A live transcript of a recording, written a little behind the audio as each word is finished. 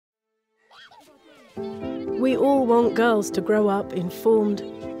We all want girls to grow up informed,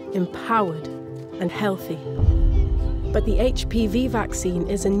 empowered, and healthy. But the HPV vaccine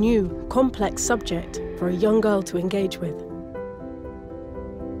is a new, complex subject for a young girl to engage with.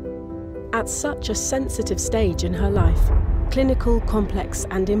 At such a sensitive stage in her life, clinical, complex,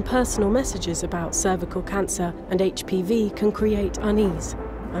 and impersonal messages about cervical cancer and HPV can create unease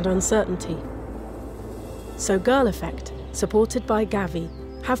and uncertainty. So Girl Effect, supported by Gavi,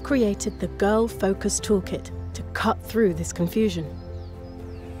 have created the Girl Focus Toolkit to cut through this confusion.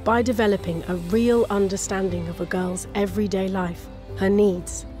 By developing a real understanding of a girl's everyday life, her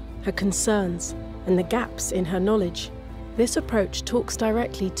needs, her concerns, and the gaps in her knowledge, this approach talks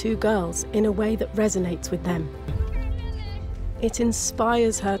directly to girls in a way that resonates with them. It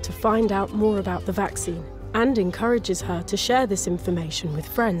inspires her to find out more about the vaccine and encourages her to share this information with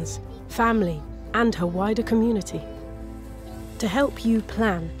friends, family, and her wider community. To help you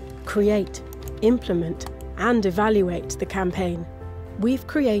plan, create, implement, and evaluate the campaign, we've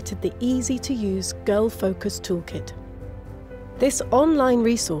created the easy-to-use Girl Focus Toolkit. This online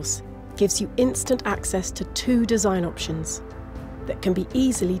resource gives you instant access to 2 design options that can be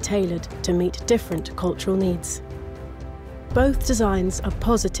easily tailored to meet different cultural needs. Both designs are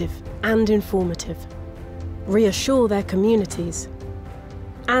positive and informative, reassure their communities,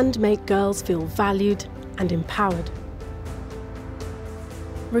 and make girls feel valued and empowered.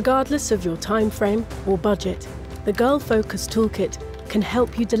 Regardless of your time frame or budget, the Girl Focus Toolkit can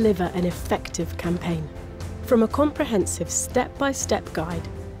help you deliver an effective campaign. From a comprehensive step-by-step guide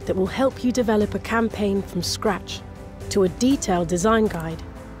that will help you develop a campaign from scratch, to a detailed design guide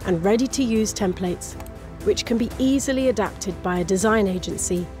and ready-to-use templates which can be easily adapted by a design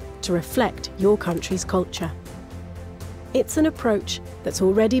agency to reflect your country's culture. It's an approach that's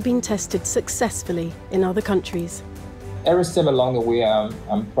already been tested successfully in other countries. Every step along the way,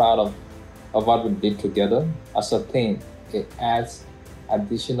 I'm proud of what we did together. As a team, it adds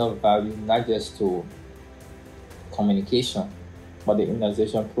additional value, not just to communication, but the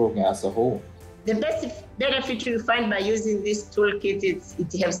immunization program as a whole. The best benefit we find by using this toolkit is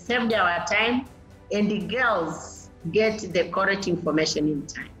it has saved our time, and the girls get the correct information in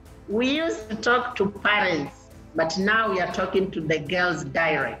time. We used to talk to parents, but now we are talking to the girls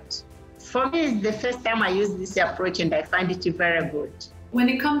direct. For me, it's the first time I use this approach, and I find it very good. When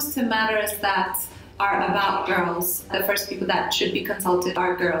it comes to matters that are about girls, the first people that should be consulted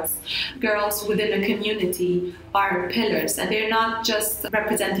are girls. Girls within a community are pillars, and they're not just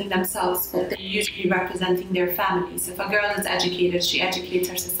representing themselves, but they're usually representing their families. If a girl is educated, she educates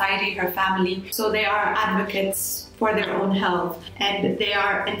her society, her family, so they are advocates for their own health, and they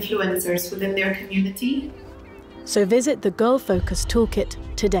are influencers within their community. So visit the Girl Focus Toolkit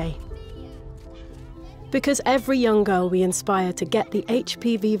today. Because every young girl we inspire to get the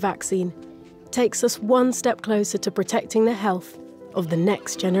HPV vaccine takes us one step closer to protecting the health of the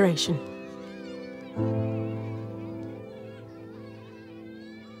next generation.